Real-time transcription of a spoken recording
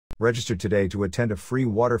Register today to attend a free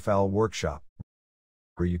waterfowl workshop,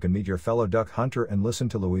 where you can meet your fellow duck hunter and listen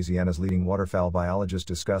to Louisiana's leading waterfowl biologists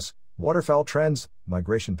discuss waterfowl trends,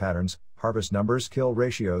 migration patterns, harvest numbers, kill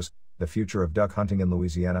ratios, the future of duck hunting in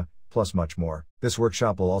Louisiana, plus much more. This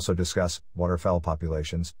workshop will also discuss waterfowl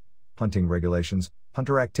populations, hunting regulations,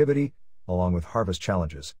 hunter activity, along with harvest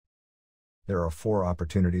challenges. There are 4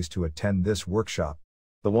 opportunities to attend this workshop.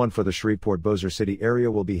 The one for the Shreveport-Bossier City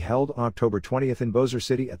area will be held on October 20th in Bossier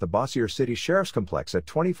City at the Bossier City Sheriff's Complex at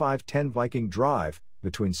 2510 Viking Drive,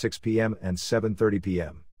 between 6 p.m. and 7:30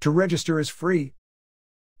 p.m. To register is free,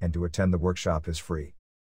 and to attend the workshop is free.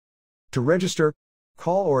 To register,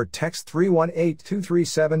 call or text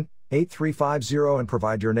 318-237-8350 and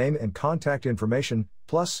provide your name and contact information,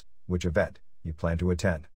 plus which event you plan to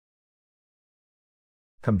attend.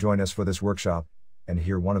 Come join us for this workshop and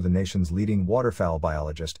hear one of the nation's leading waterfowl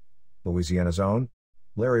biologists, Louisiana's own,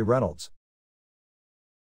 Larry Reynolds.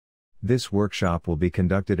 This workshop will be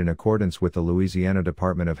conducted in accordance with the Louisiana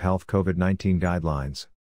Department of Health COVID-19 guidelines.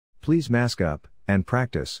 Please mask up and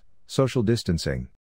practice social distancing.